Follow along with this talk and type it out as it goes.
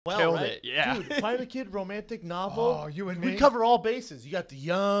Well, Killed right? it, yeah. Dude, Find a Kid romantic novel. Oh, you and We me. cover all bases. You got the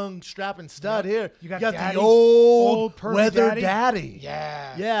young strapping stud here. You got the daddy, old pervy weather daddy. daddy.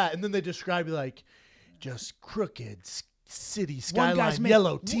 Yeah. Yeah, and then they describe you like just crooked city One skyline, guy's made,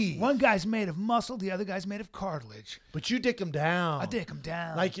 yellow teeth. One guy's made of muscle, the other guy's made of cartilage. But you dick them down. I dick him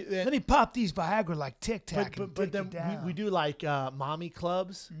down. Like, Let me pop these Viagra like Tic Tac. But then we do like mommy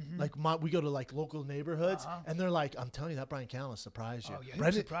clubs. Like we go to like local neighborhoods, and they're like, I'm telling you, that Brian Callen will surprise you. Oh, yeah, he'll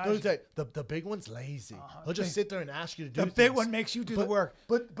Brendan, surprise those you. guys- the big one's lazy. He'll just sit there and ask you to do The things. big one makes you do the work.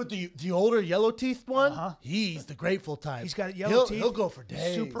 But the older yellow teeth one, he's the grateful type. He's got yellow teeth. He'll go for days.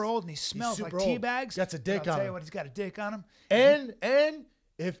 He's super old and he smells like super tea old. bags. Got a dick But I'll on tell you him. what, he's got a dick on him. And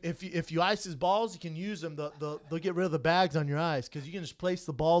if you ice his balls, you can use them. They'll get rid of the bags on your eyes because you can just place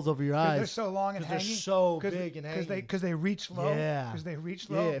the balls over your eyes. They're so long and hanging. They're so big and hanging. Because they reach low. Yeah. Because they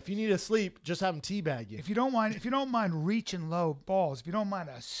reach low. Yeah, if you need to sleep, just have them teabag you. If you don't mind reaching low balls, if you don't mind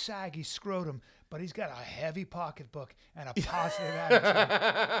a saggy scrotum, but he's got a heavy pocketbook and a positive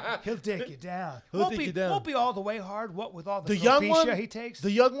attitude, he'll dick you down. Won't be all the way hard. What with all the young one, he takes?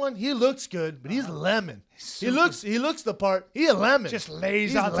 the young one, he looks good, but he's a lemon. He looks the part. He a lemon. Just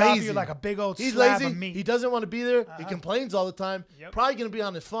lays He's on top lazy. of you like a big old He's slab lazy. of meat. He doesn't want to be there. He complains all the time. Yep. Probably gonna be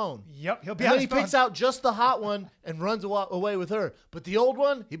on his phone. Yep, he'll be And on then his he picks phone. out just the hot one and runs away with her. But the old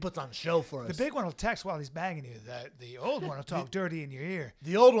one, he puts on a show for us. The big one will text while he's banging you. The old one will talk dirty in your ear.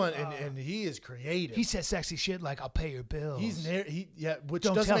 The old one, and he is creative. He says sexy shit like, I'll pay your bills. Which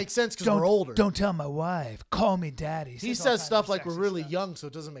Don't doesn't tell- make sense because don't- we're older. Don't tell my wife. Call me daddy. He all says kinds stuff of like we're sexy really stuff. young, so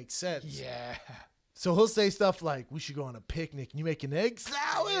it doesn't make sense. Yeah. So he'll say stuff like, we should go on a picnic and you make an egg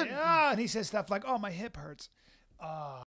salad. Yeah, and he says stuff like, oh, my hip hurts.